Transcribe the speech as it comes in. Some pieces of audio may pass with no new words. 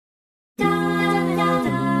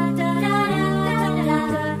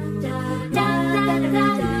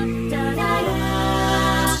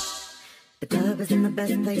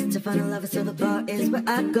best place to find a lover, so the bar is where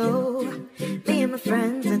I go. Me and my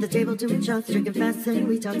friends at the table doing shots, drinking fast and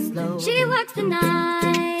we talk slow. She works the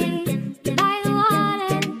night by the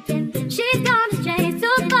water. She's gone astray, so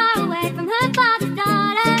far away from her father's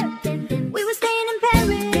daughter. We were staying in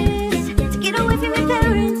Paris to get away from your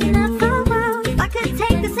parents, and I thought, well, if I could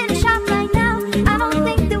take this in a shot right now, I don't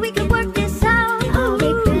think that we could work this out. I'll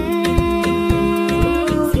be crazy,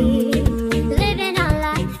 living our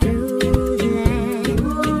life through them.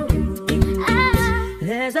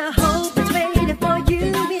 There's a hope that's waiting for you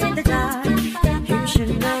in the dark. You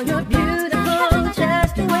should know you're beautiful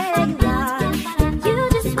just the way you are. You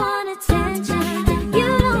just want attention, you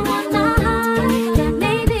don't want my heart.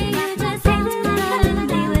 Maybe you just hate to love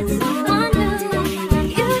me with someone new.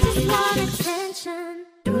 You just want attention.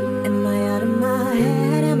 Am I out of my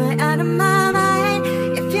head? Am I out of my mind?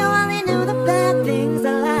 If you only knew the bad things I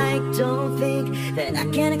like, don't think that I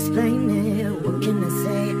can explain it. What can I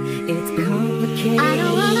say? It's complicated. I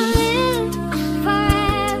don't wanna live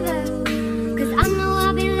forever, 'cause I know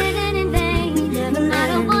I'll be living in vain. And I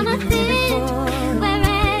don't wanna think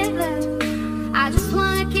wherever. I just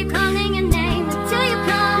wanna keep calling your name until you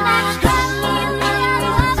come back home.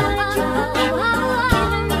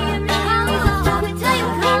 Until you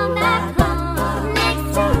come back home. Next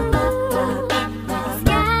to the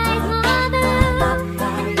sky's more blue,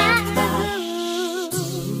 and that's blue.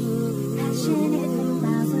 Passionate from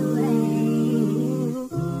miles away,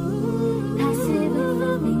 passive with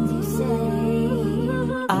the things you say.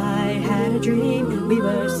 I had a dream, we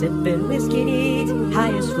were sipping whiskey neat.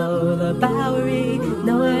 Highest floor, the Bowery,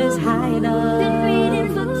 nowhere's high enough. Been reading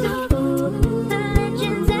books of old, the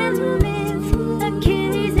legends and the myths.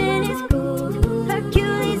 Achilles and his gold,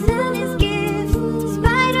 Hercules and his gifts,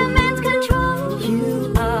 Spider-Man's control.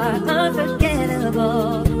 You are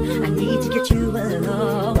unforgettable. I need to get you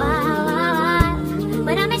alone. Wow.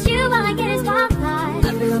 When I miss you, all I get is spotlight. I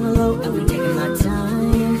feel on the low, I've been taking my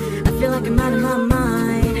time. I feel like I'm out of my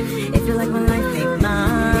mind. It feel like my life ain't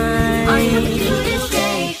mine. All you have to do is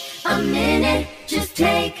stay a minute, just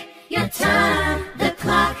take your time. The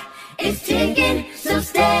clock is ticking, so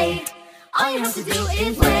stay. All you have to do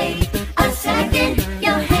is wait a second.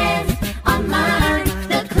 Your hands on mine.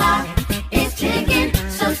 The clock is ticking,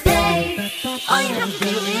 so stay. All you have to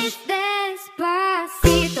do is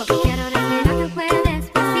despacito. Quiero respirar tu cuello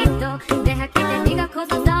despacito. Deja que te diga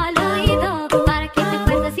cosas al oído, para que te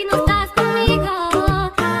acuerdes si no estás conmigo.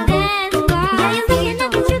 Despacito. Yeah, you're thinking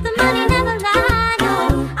that the truth, the money never lie. No,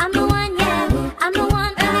 I'm the one, yeah, I'm the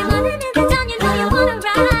one. Early morning in the town, you know you wanna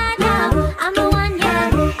ride now. I'm the one, yeah,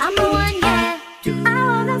 I'm the one, yeah. I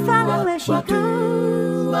wanna follow where she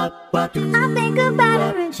goes. I think about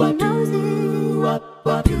her and she knows it.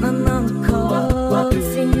 My mama called,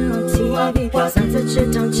 seen you on TV. Signs that shit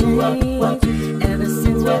don't change. Ever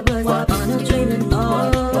since we was on a dream and all.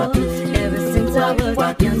 Ever since I was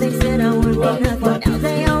young, they said I would be nothing. Now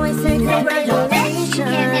they always say congratulations.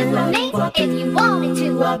 Can't inflammate if you wanted to.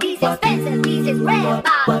 These expensive, these is red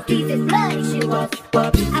bottles, these is bloody shoes.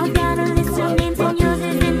 I've got a list of names and yours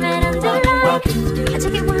is in red underline. I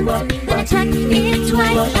check it once, then I check it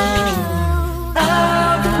twice.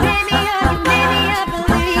 Maybe a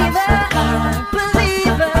believer.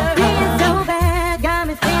 Being so bad got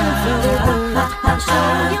me feeling so good. I'll show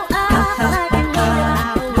you up like you knew that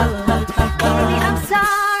I would. Baby, I'm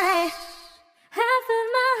sorry. Half of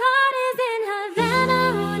my heart is in Havana.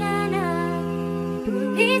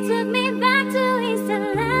 He took me back to East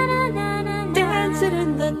Atlanta. Dancing in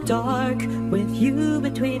the dark with you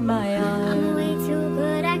between my arms. I'm way too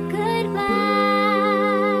good at goodbyes.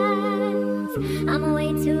 I'm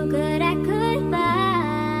way too good at goodbyes.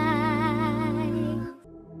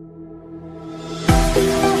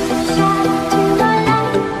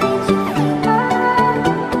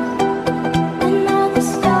 Another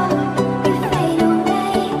star, you fade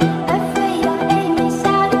away. Afraid our aim is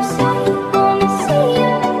out of sight. Wanna see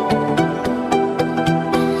you.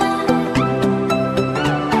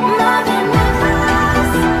 Love and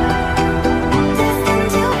lovers, destined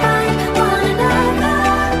to find one another.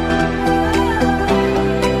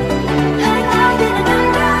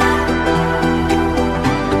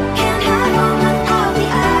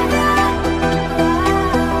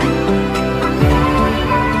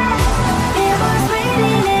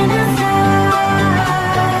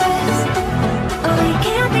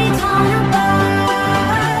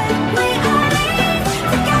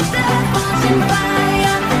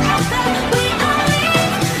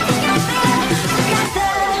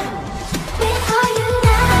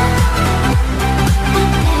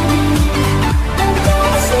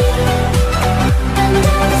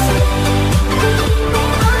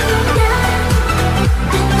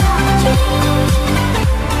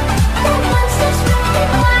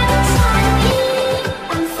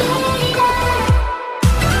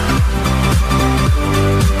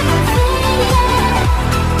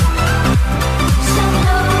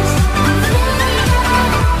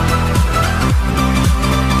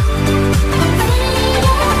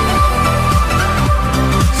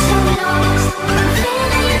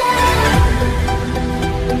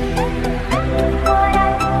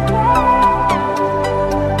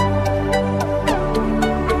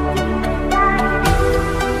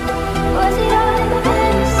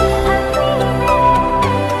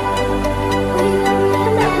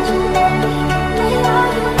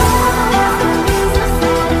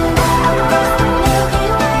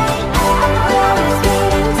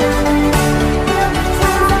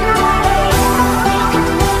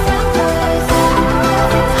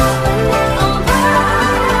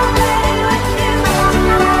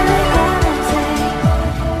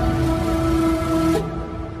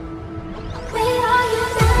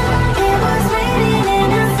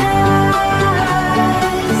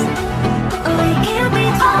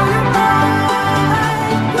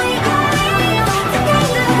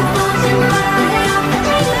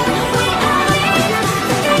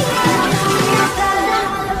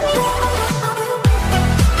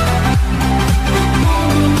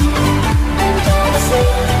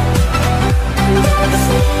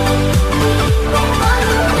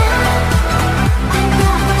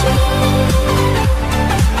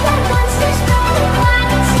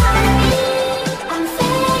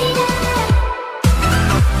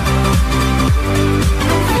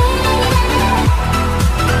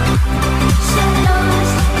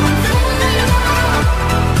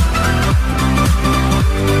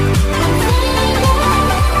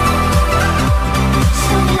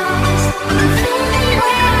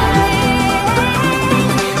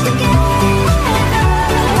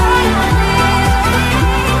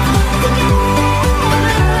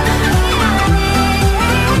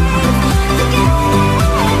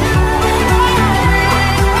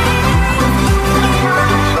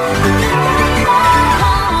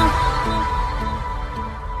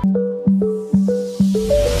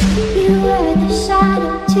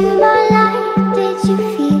 shadow to my light. Did you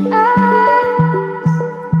feel us?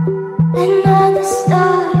 Another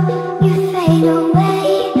star, you fade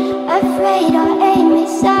away. Afraid our aim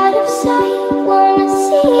is out of sight. Wanna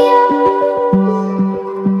see you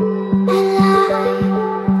alive.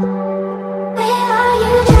 Where are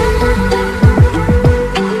you now?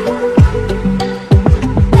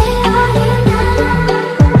 Where are you now?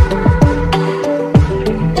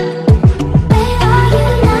 Where are you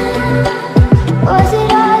now? Was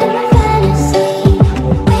it all in my fantasy?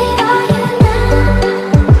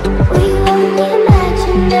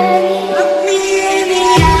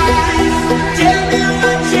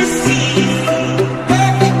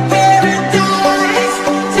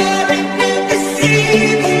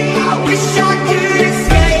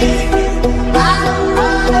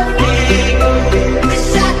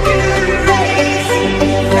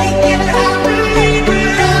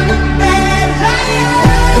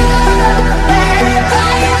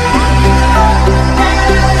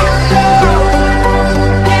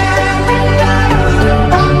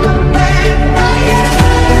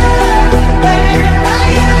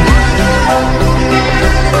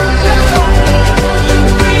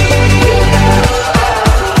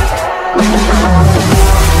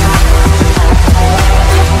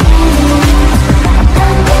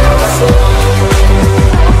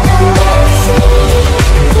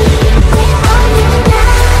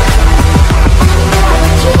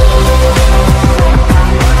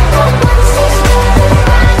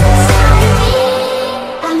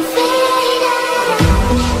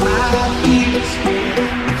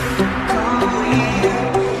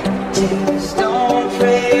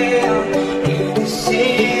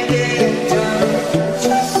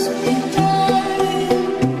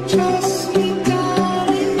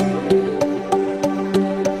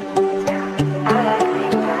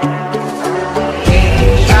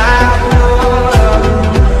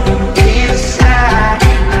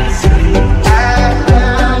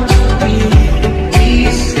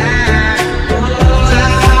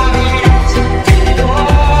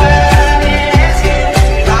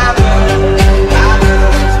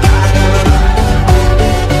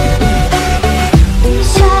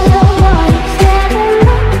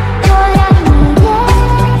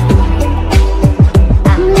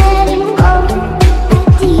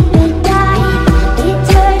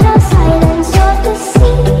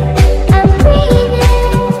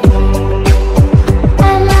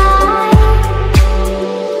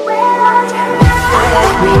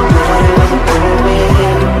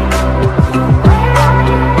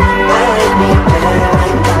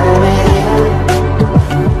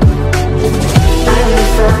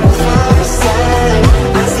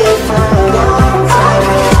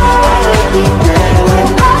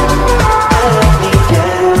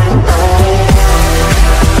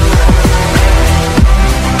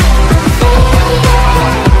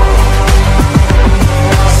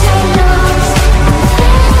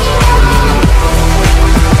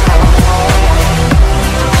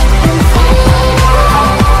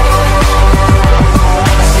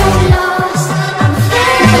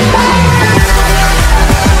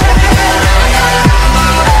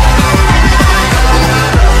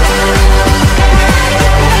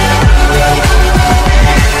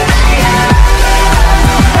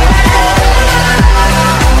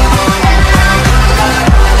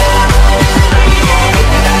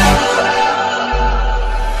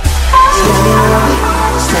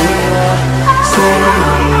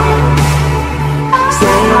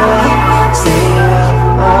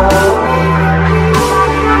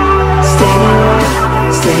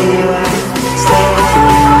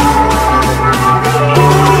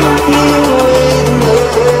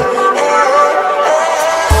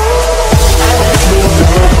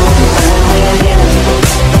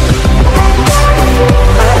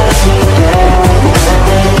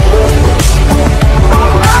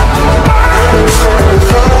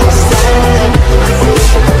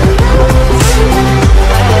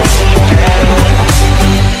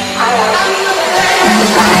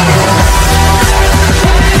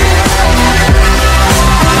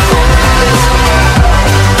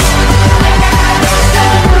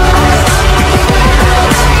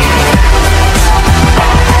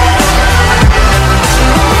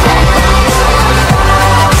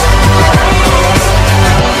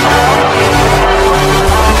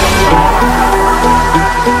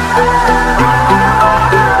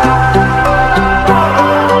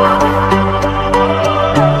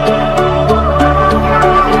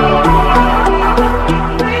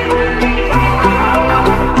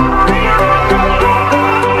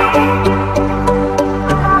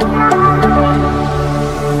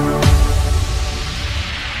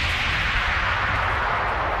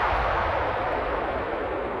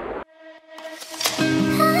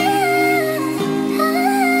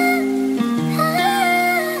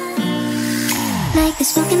 The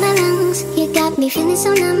smoke in my lungs, you got me feeling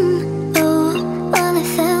so numb. Oh, all I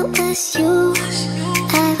felt was you.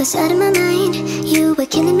 I was out of my mind, you were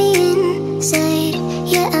killing me inside.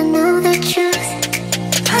 Yeah, I know the truth.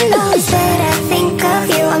 I know it's that I think of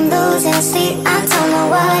you, I'm losing sleep. I don't know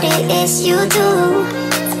what it is you do.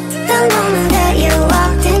 The moment that you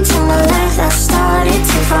walked into my life, I started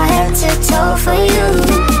to fall head to toe for you.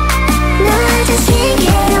 No, I just can't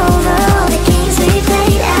get over all the games we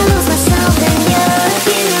played. I lose myself in your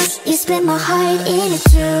abuse. You split my heart in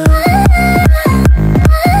two.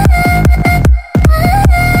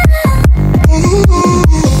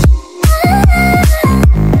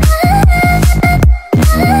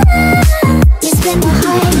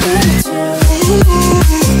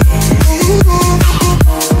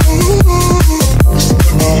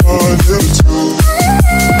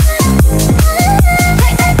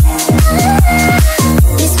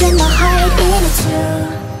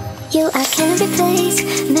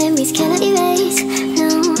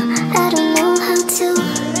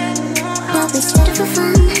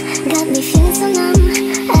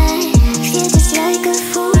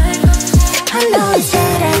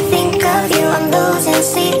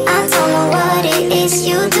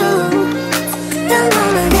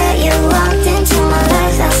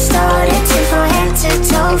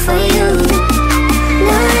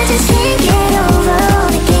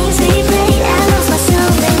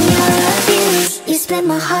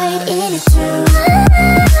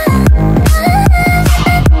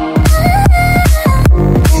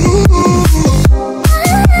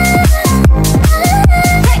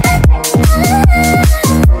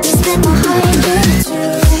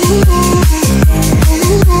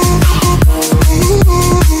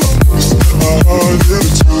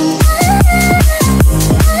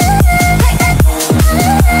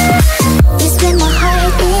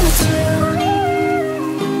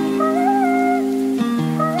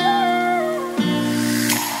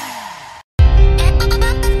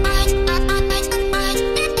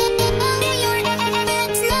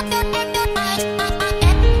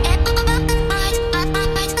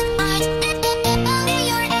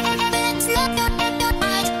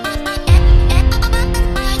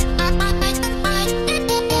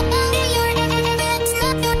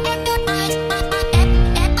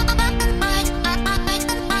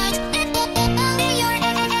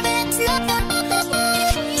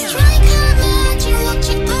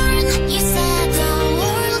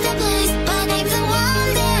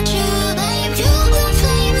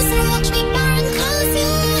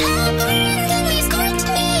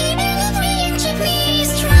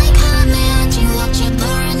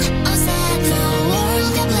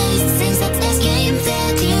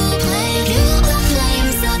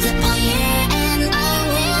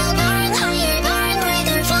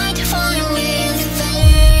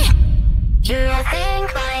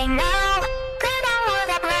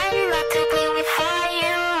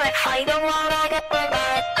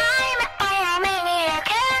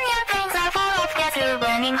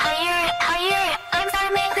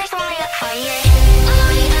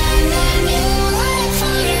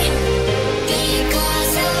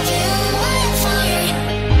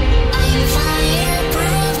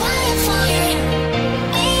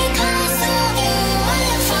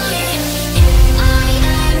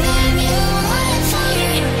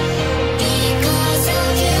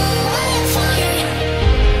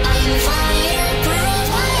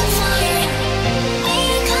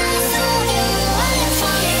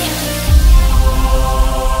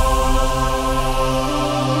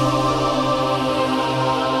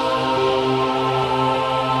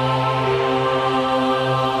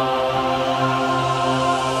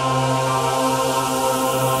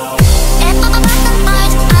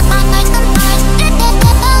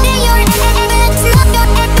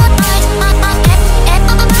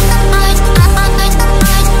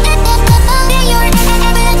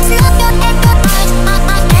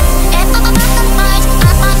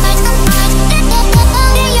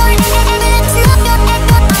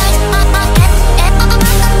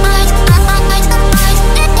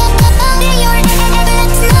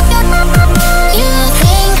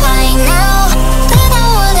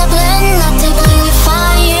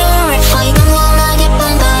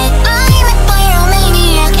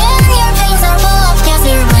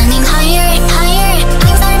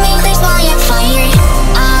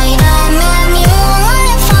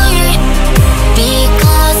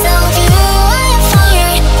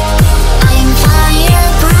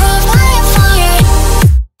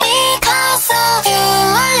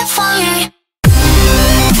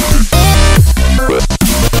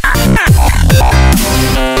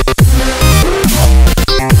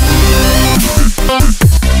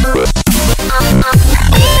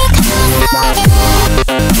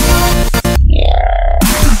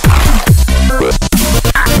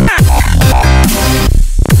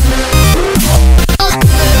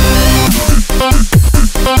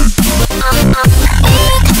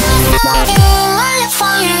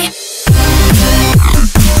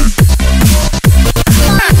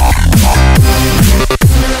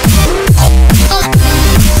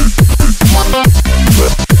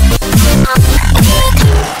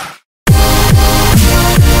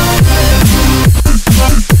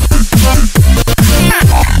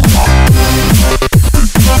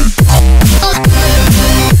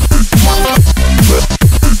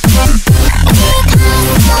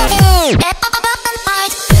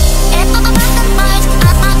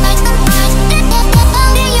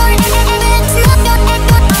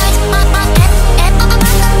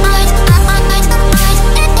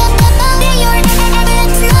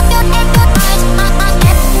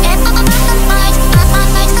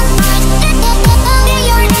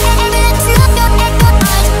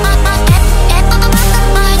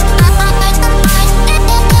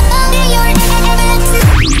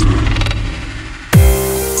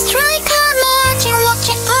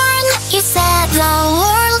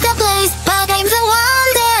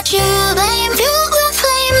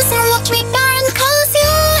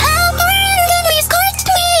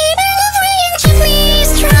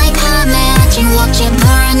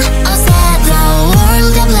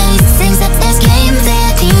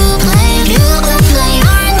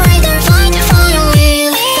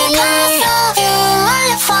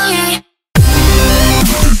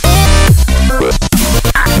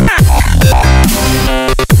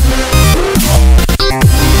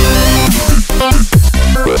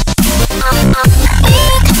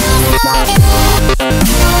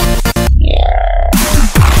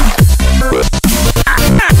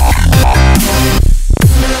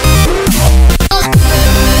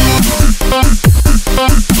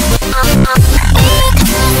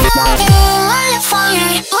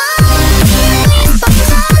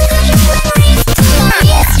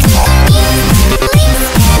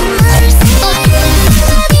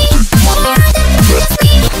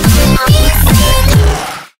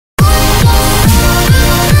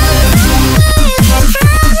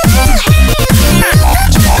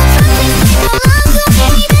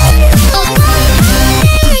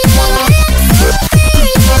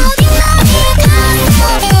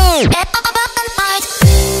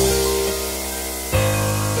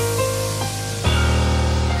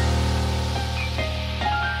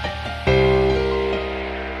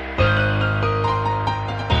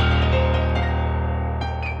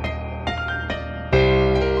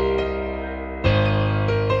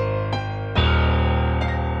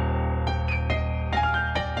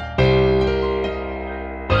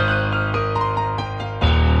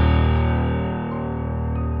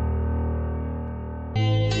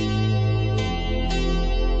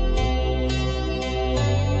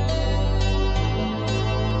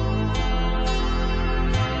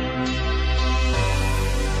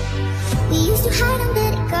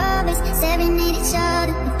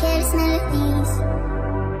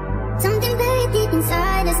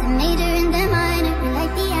 inside us, the major and the minor. We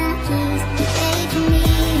like the keys. You play for me.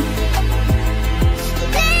 You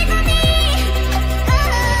play for me.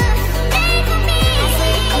 Oh, play for me. I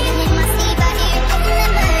say even in my sleep I hear you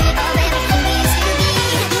remember it all. Everything we used to be.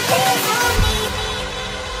 You play for me.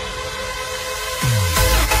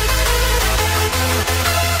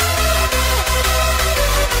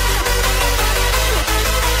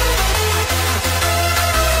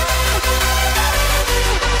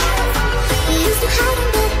 We used to hide in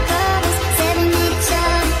the covers, 7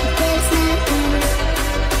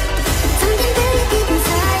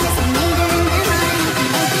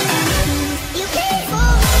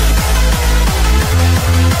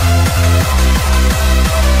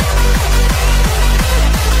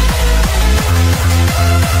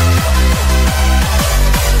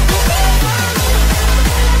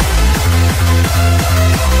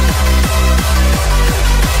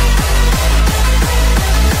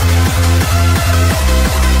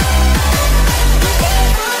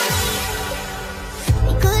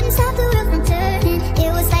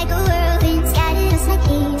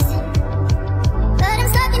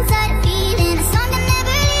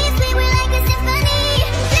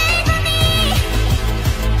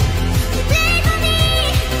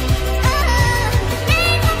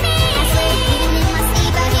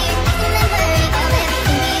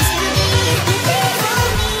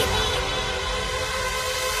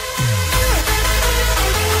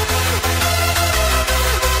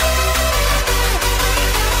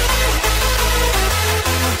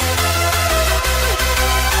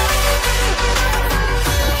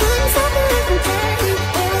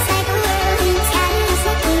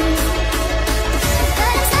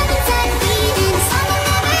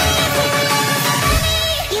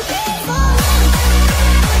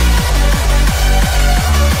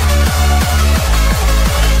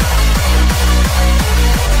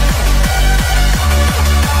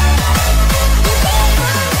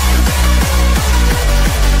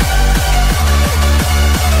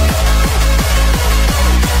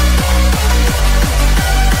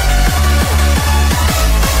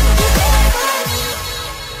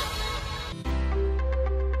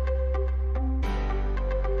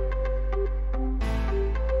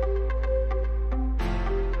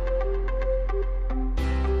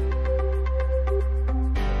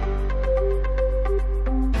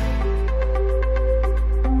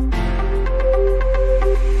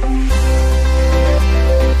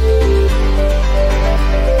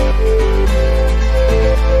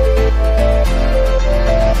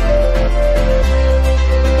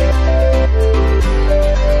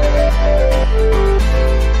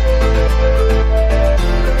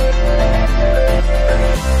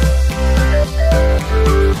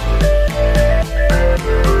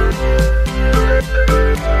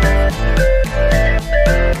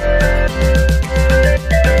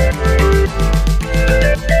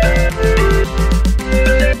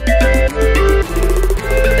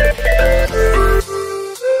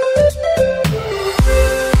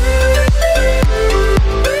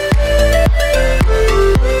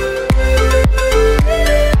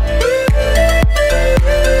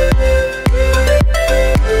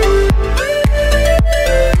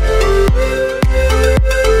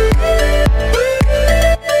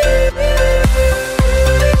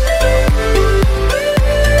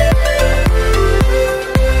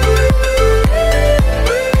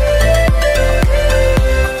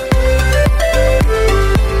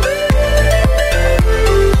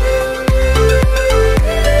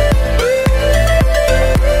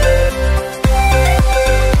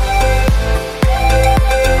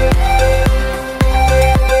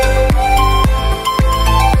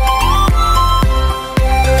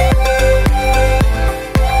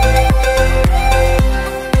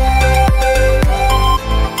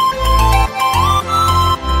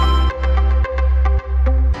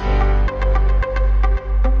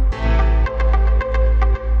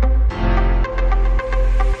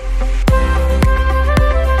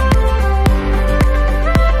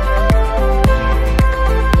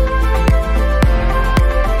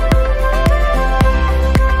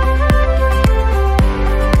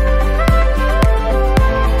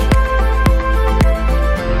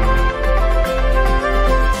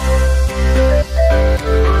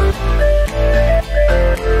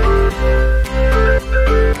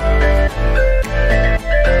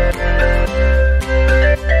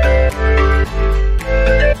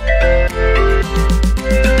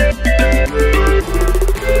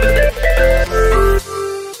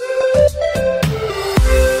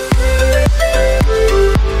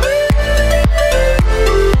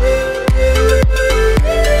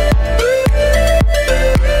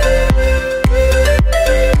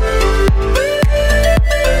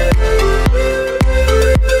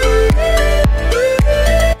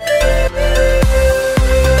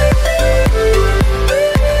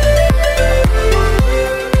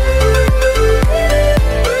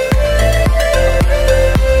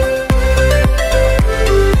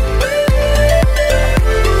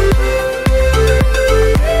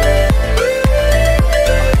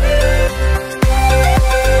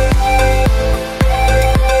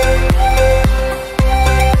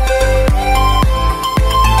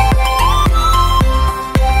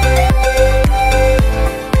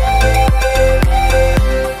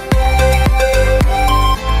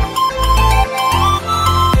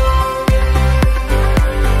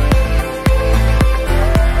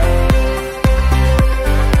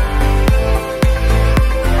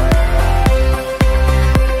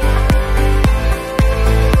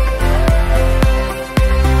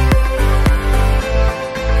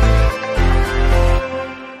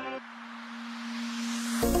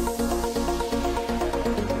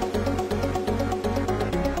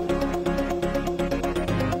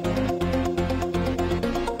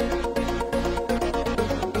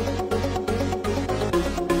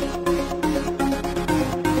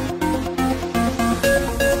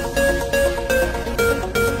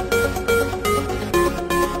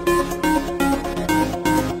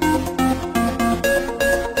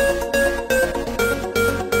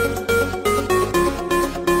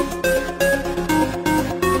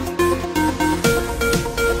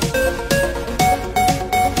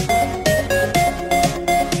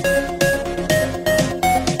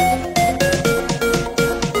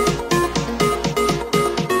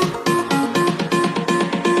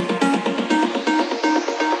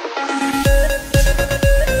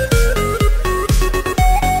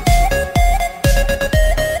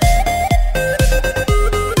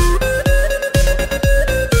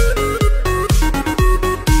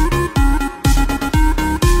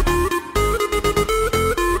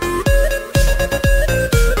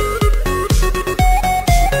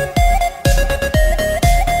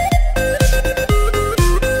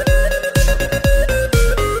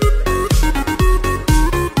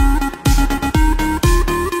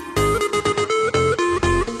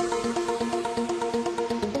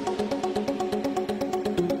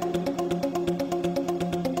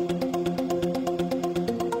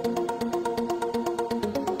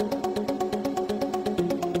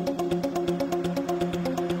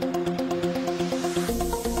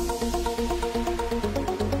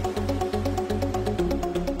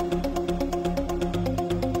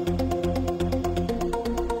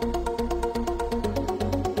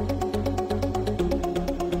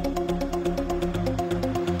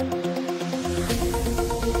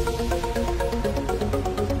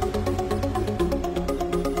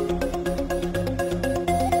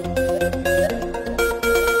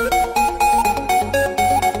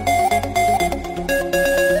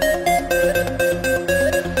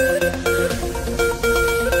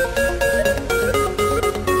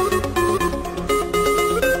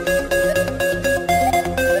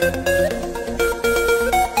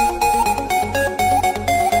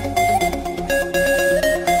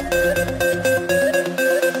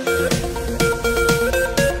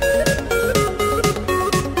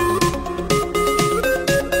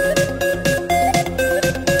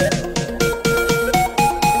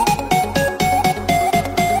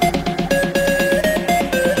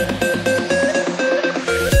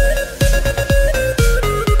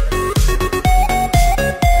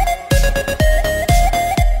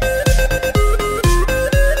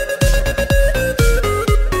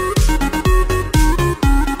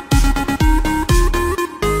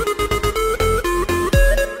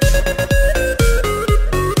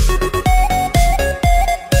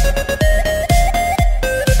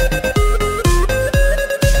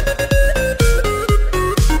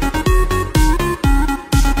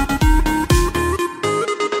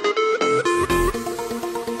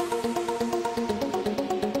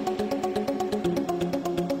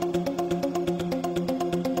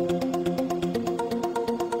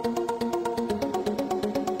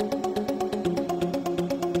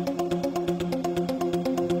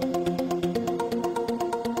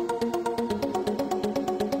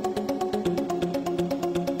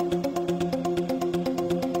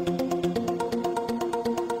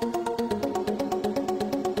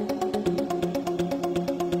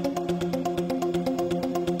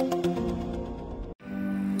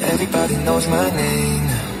 Everybody knows my name,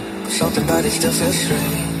 but something about it still feels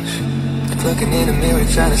strange. Like looking in a mirror,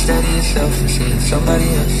 trying to steady yourself and seeing somebody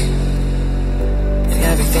else. And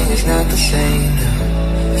everything is not the same.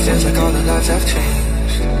 It feels like all the lives have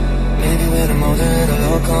changed. Maybe when I'm older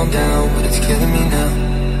it'll all calm down, but it's killing me now.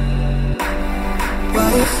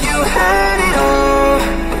 What if you had it all,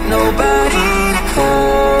 but nobody to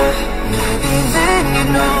call? Maybe then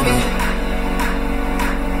you'd know me.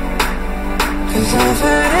 'Cause I've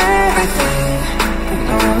heard everything, but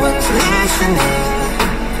no one's listening.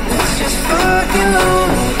 It's just fucking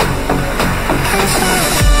lonely.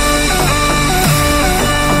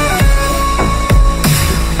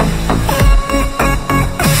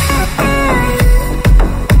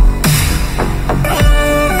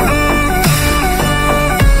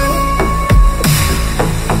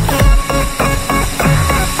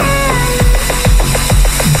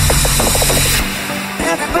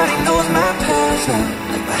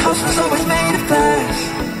 Like my house was always made of glass.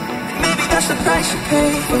 Maybe that's the price you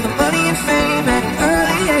pay for the money and fame at an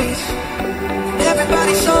early age.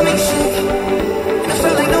 Everybody saw me sick, and I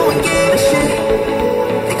felt like no one gave a shit.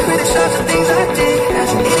 They criticized the things I did as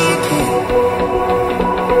an idiot kid.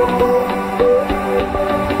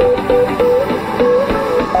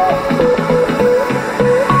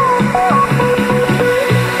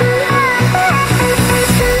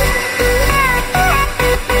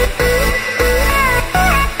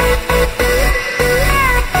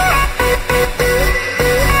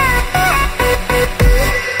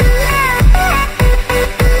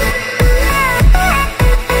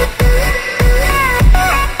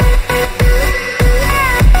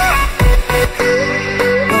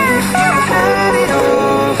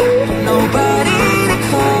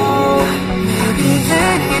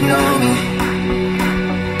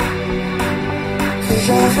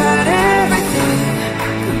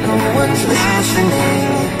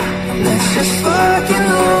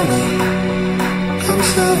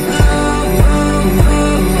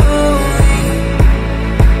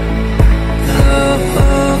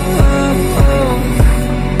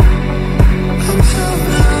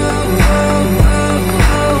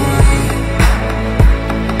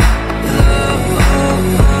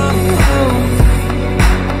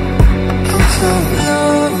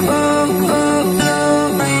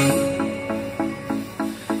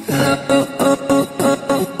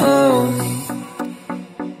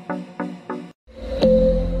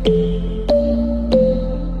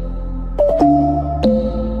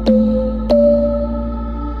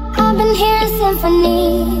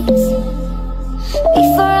 symphonies.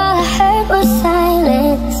 Before all I heard was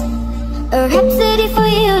silence, a rhapsody for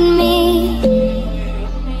you and me.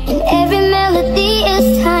 And every melody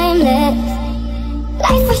is timeless.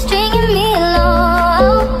 Life was stringing me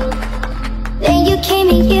along. Then you came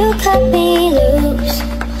and you cut me loose.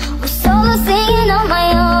 Was solo singing on my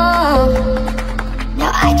own.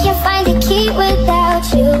 Now I can't find a key without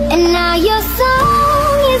you. And now your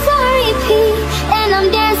song is on repeat, and I'm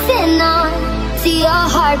dancing on to your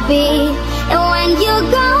heartbeat. And when you're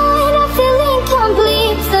gone, I feel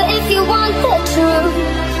incomplete. So if you want the truth,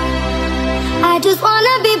 I just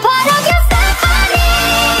wanna be part of your symphony.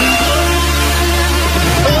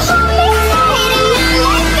 We hold me tight and not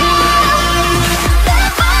let go.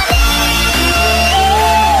 Symphony.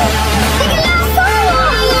 Sing it loud so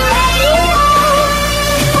long on the radio.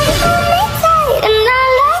 We hold me tight and not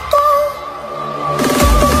let go.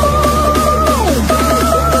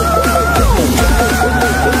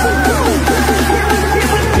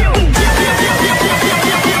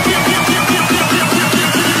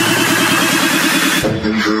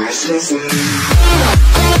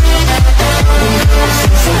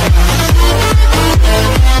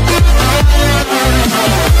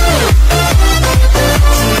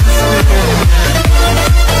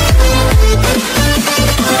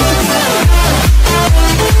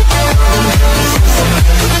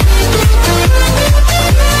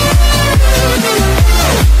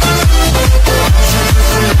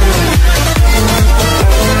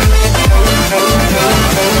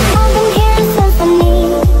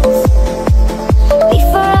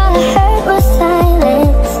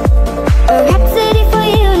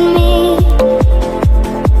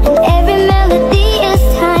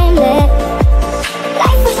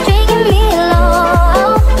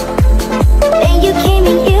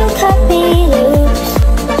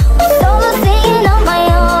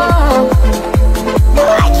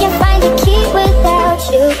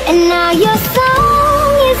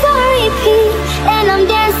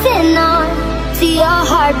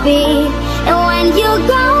 And when you're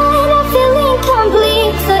gone, I feel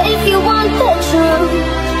incomplete. So if you want the truth,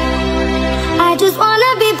 I just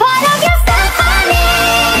wanna be part of your symphony.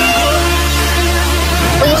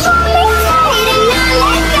 We hold me tight and not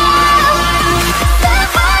let go.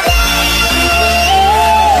 Symphony.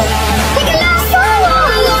 Sing it loud so long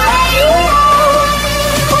on the radio.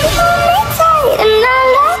 We hold me tight and not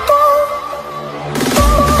let go.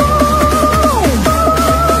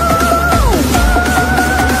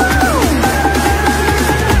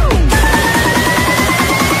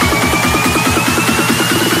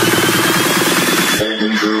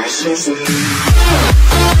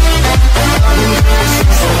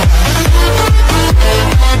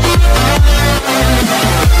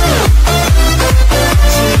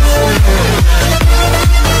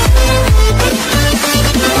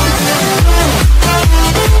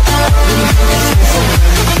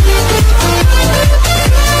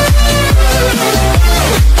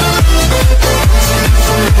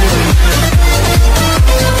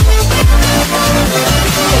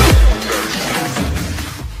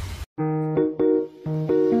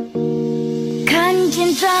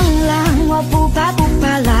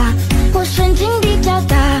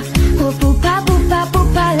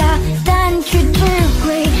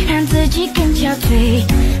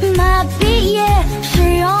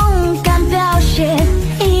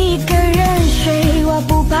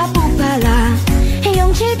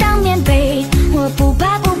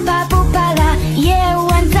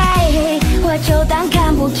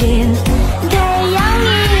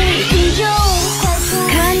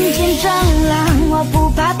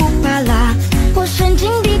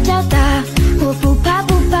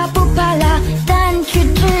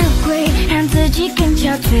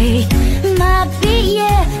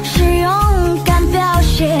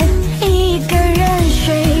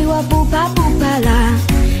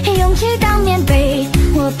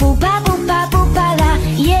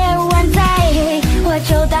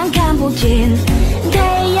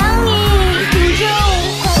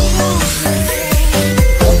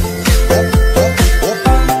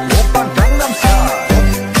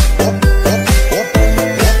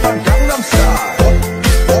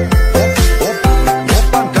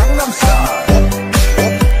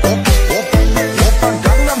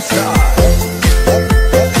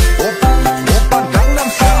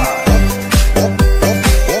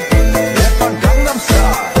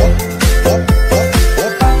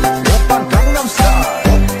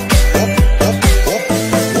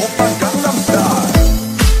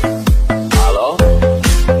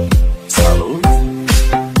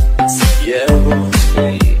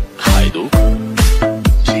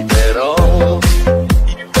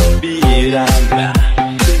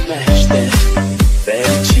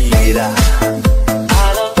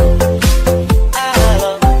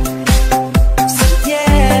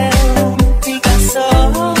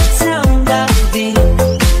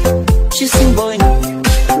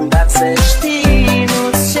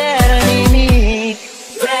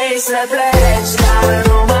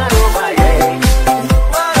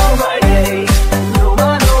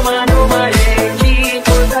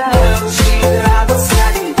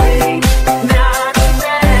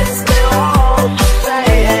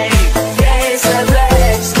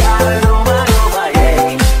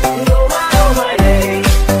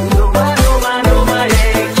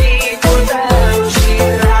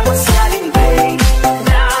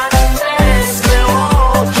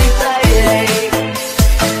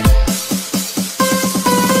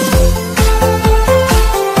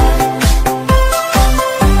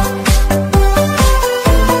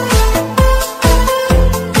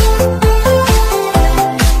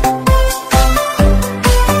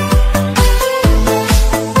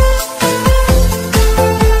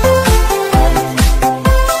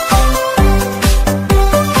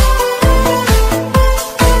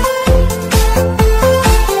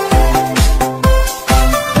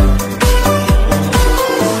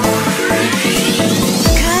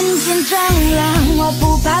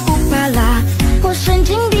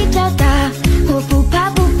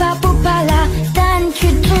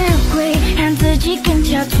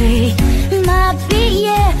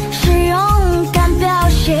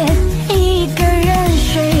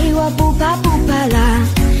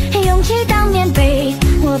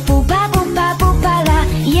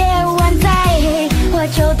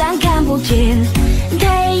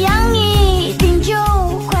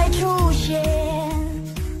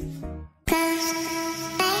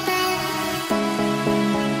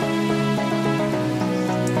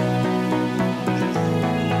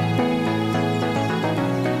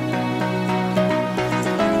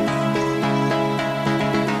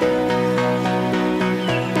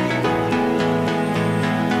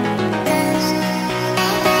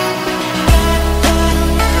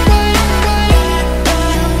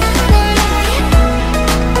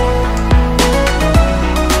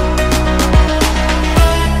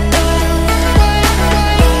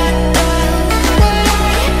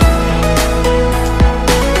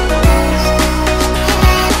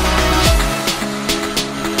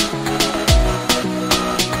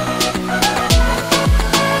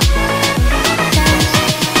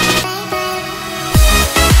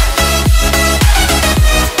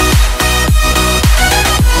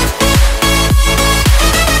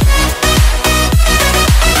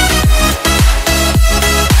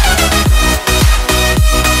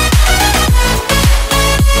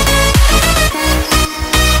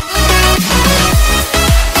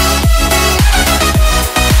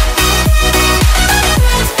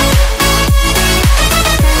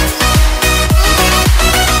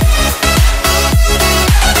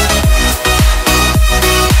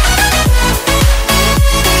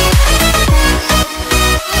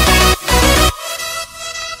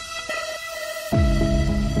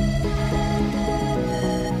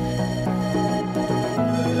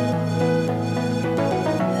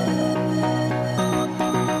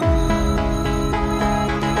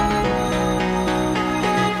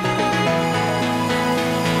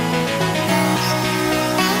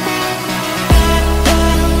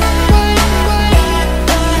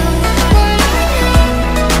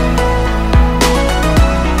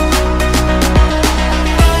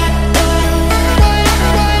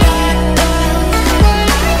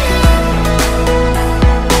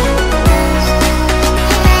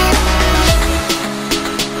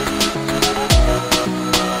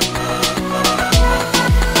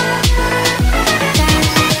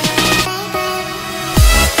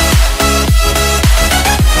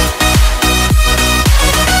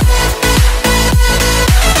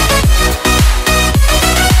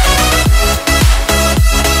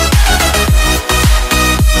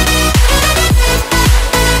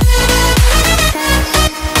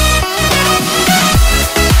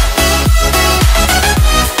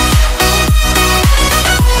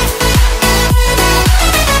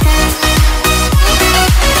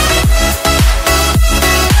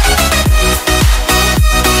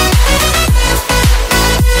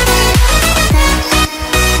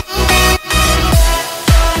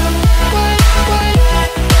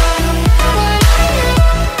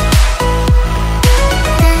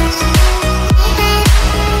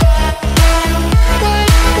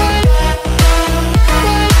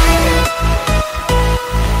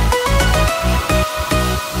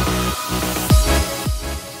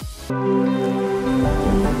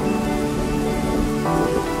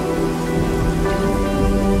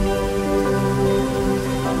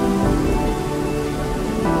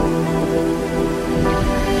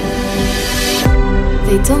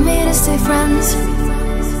 They told me to stay friends,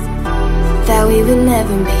 that we would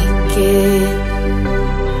never make it.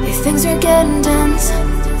 If things are getting tense,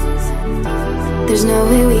 there's no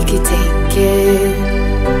way we could take it.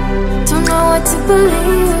 Don't know what to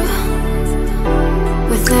believe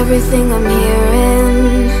with everything I'm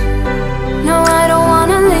hearing. No, I don't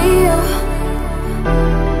wanna leave.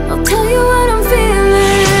 I'll tell you what I'm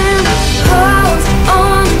feeling. Hold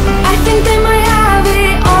on, I think they might have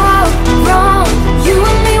it all wrong. You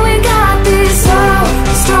and me, we got this so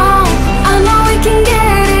strong. I know we can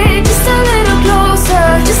get it just a little closer,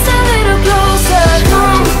 just a little closer.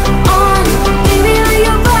 Come on, baby, let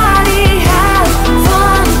your body have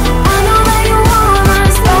fun. I know that you want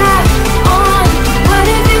us back on. What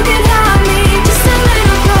if you could have me just a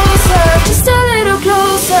little closer, just a little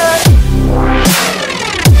closer?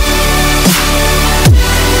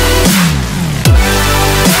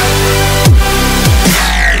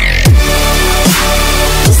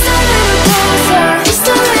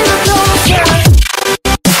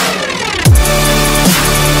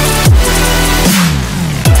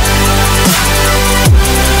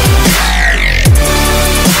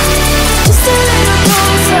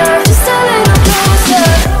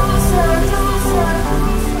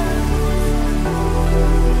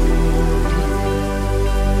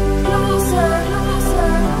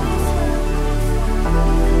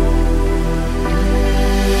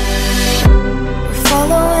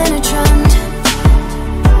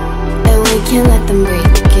 Can't let them break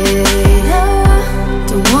it.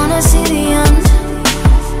 Don't wanna see the end.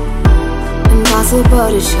 Impossible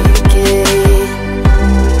to shake it.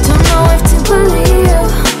 Don't know if to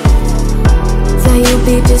believe that you'll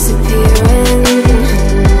be disappearing,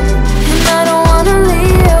 and I don't wanna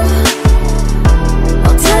leave.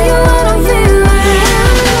 I'll tell you what I'm feeling.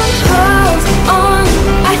 Hold on,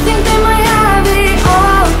 I think they might have it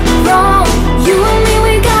all wrong. You and me,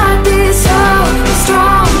 we got this so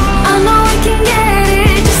strong. I know we can get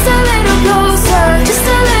it just a little closer, just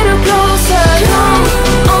a little closer. Come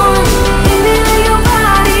on, baby, let your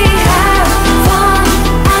body have fun.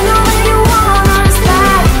 I know that you want us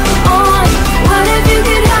back on. What if you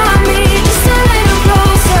could have me just a little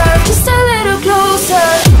closer, just a little closer?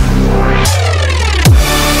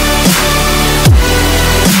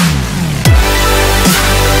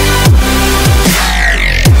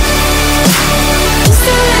 Just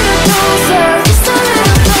a little closer, just a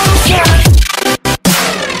little closer.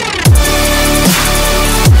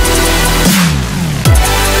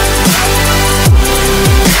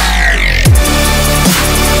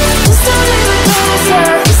 Just a little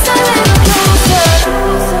closer, just a little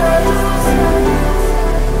closer.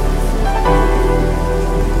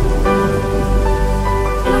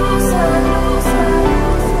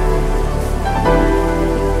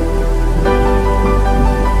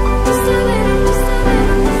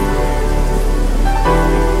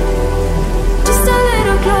 Just a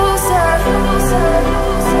little closer.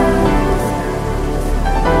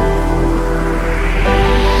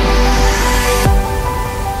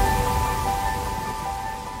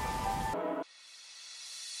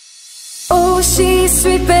 Oh, she's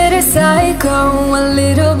sweet but a psycho, a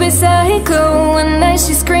little bit psycho. One night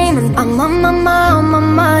she's screaming, I'm on my mind, on my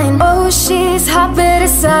mind. Oh, she's hot but a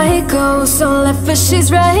psycho, so left but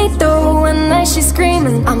she's right though. One night she's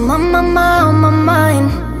screaming, I'm on my mind, on my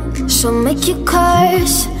mind. She'll make you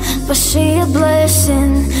curse, but she a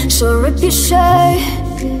blessing. She'll rip your shirt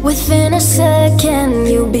within a second.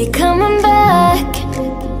 You'll be coming back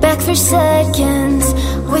for seconds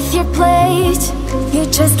with your plate. You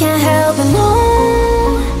just can't help it, no,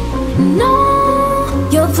 no.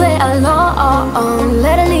 You'll play along,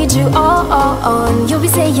 let her lead you on. You'll be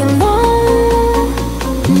saying no,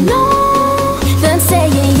 no, then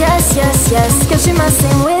saying yes, yes, yes, cause you're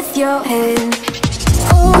messing with your head.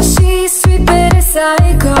 Oh, she's sweet but a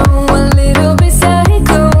psycho, a little bit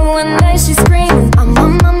psycho. One night she's screaming, I'm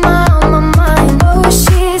on my mind, on my mind. Oh,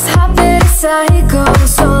 she's hot but a psycho,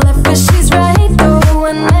 so left but she's right though.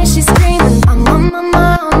 One night she's screaming, I'm on my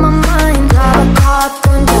mind, on my mind. Got a cop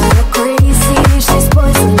going kinda crazy, she's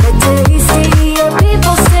poison but tasty. Yeah,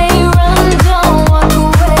 people say run, don't walk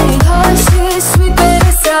away. Oh, she's sweet but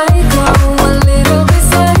a psycho, a little bit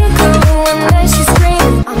psycho. One night she's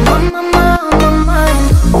screaming, I'm on my mind, on my mind.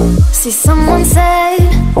 See, someone said,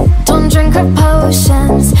 don't drink her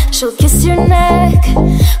potions. She'll kiss your neck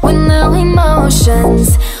with no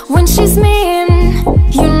emotions. When she's mean,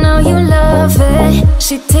 you know you love it.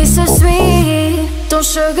 She tastes so sweet, don't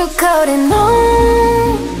sugarcoat it, no,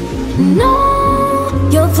 no.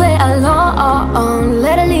 You'll play along,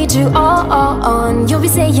 let her lead you on. You'll be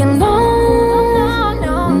saying no,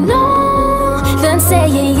 no, then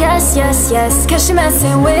saying yes, yes, yes, yes, cause she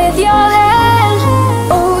messing with your head.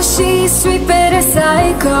 Oh, she's sweet but a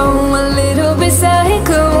psycho, a little bit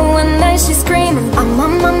psycho. One night she's screaming, I'm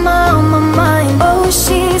on my mind. Oh,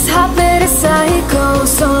 she's hot but a psycho,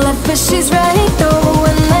 so left but she's right though.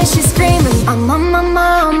 One night she's screaming, I'm on my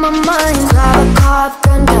mind. Cloud cop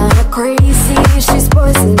gun kinda crazy, she's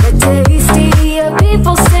poison but tasty. Yeah,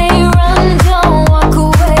 people say run, don't walk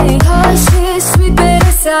away, cause she's sweet but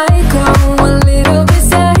a psycho, a little bit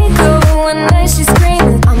psycho. One night she's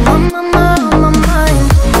screaming, I'm on my mind.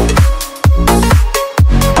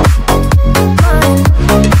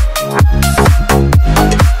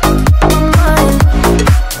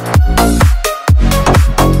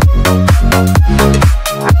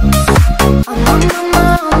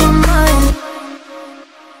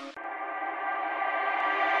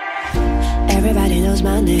 Everybody knows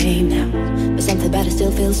my name now, but something about it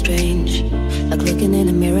still feels strange. Like looking in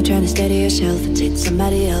a mirror, trying to steady yourself and say to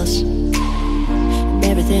somebody else. And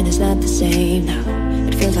everything is not the same now.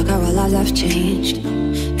 It feels like our lives have changed.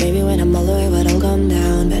 Maybe when I'm all the way, it'll calm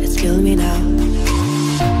down, but it's killing me now.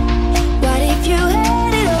 What if you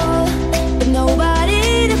had it all, but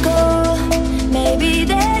nobody to call? Maybe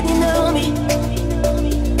then you know me.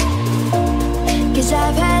 Cause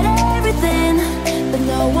I've had everything, but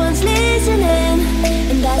no one's listening,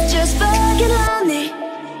 and that's just fucking lonely.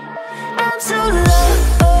 I'm so lonely.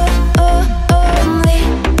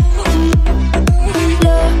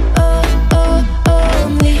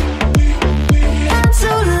 I'm so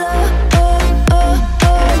lonely.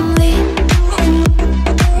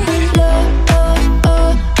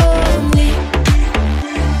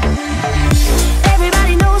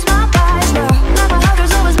 Everybody knows my price now. Now my heart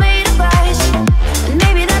was always made of ice, and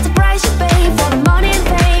maybe that's the price you pay for the money and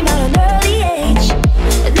fame at an early age.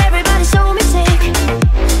 And everybody saw me sick,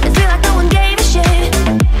 and feel like no one gave a shit.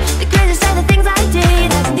 The craziest are the things I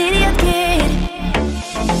did as an idiot kid.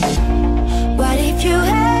 What if you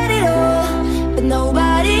had it all, but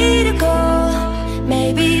nobody to call?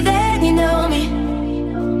 Maybe then you know me.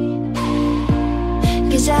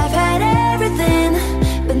 Cause I've had everything,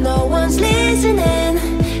 but no one's listening,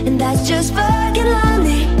 and that's just fucking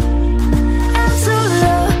lonely. I'm so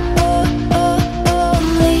lonely.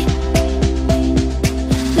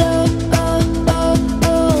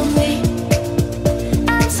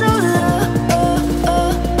 I'm so lonely.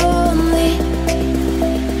 I'm so lonely.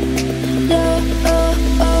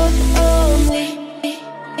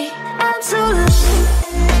 I'm so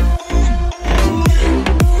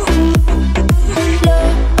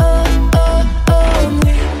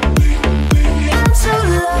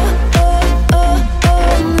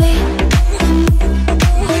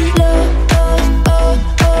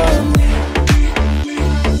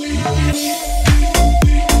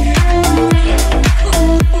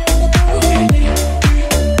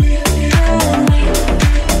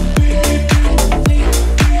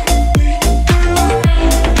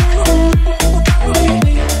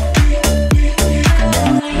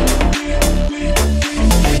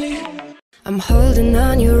I'm holding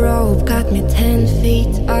on your rope, got me 10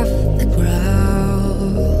 feet off the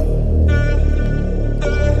ground.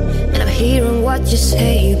 And I'm hearing what you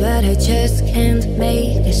say, but I just can't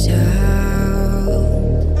make a sound.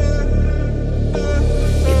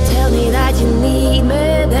 You tell me that you need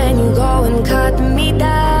me, then you go and cut me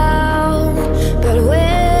down. But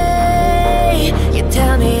wait, you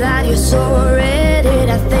tell me that you're sorry, did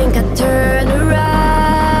I think I'd turn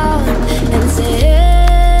around and say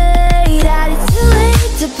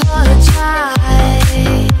to apologize?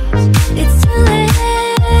 It's too late.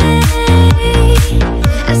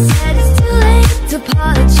 I said it's too late to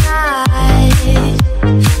apologize.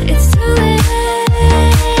 It's too late.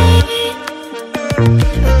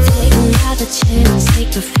 But take another chance,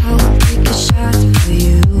 take a fall, take a shot for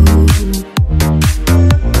you.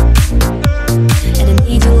 And I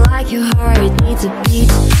need you like your heart needs a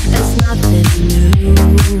beat. That's nothing new.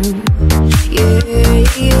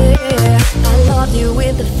 Yeah, I loved you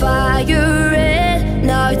with the fire red,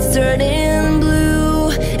 now it's turning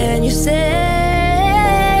blue. And you say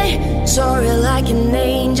sorry like an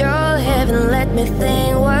angel, heaven let me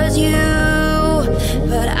think was you.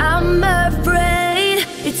 But I'm afraid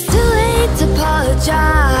it's too late to apologize.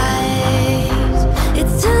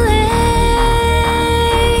 It's too late.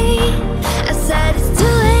 I said it's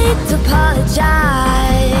too late to apologize.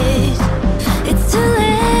 It's too late.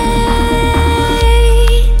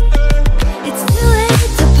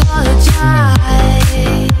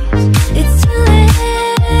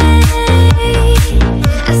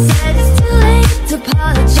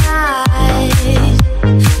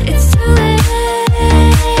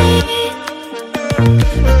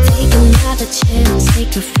 Chance,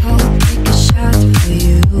 take a fall.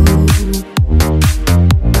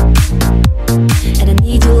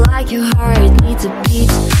 Your heart needs a beat,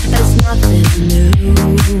 that's nothing new.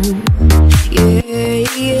 Yeah,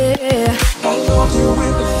 yeah. I love you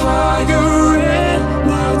with the fire and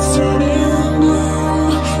now it's turning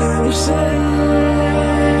blue. And you say,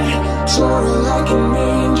 sort of like an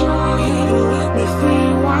angel, you let me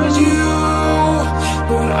think was you,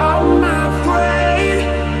 but I'm afraid.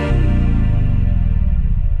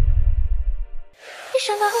 一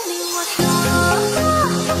生都你我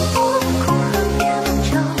说。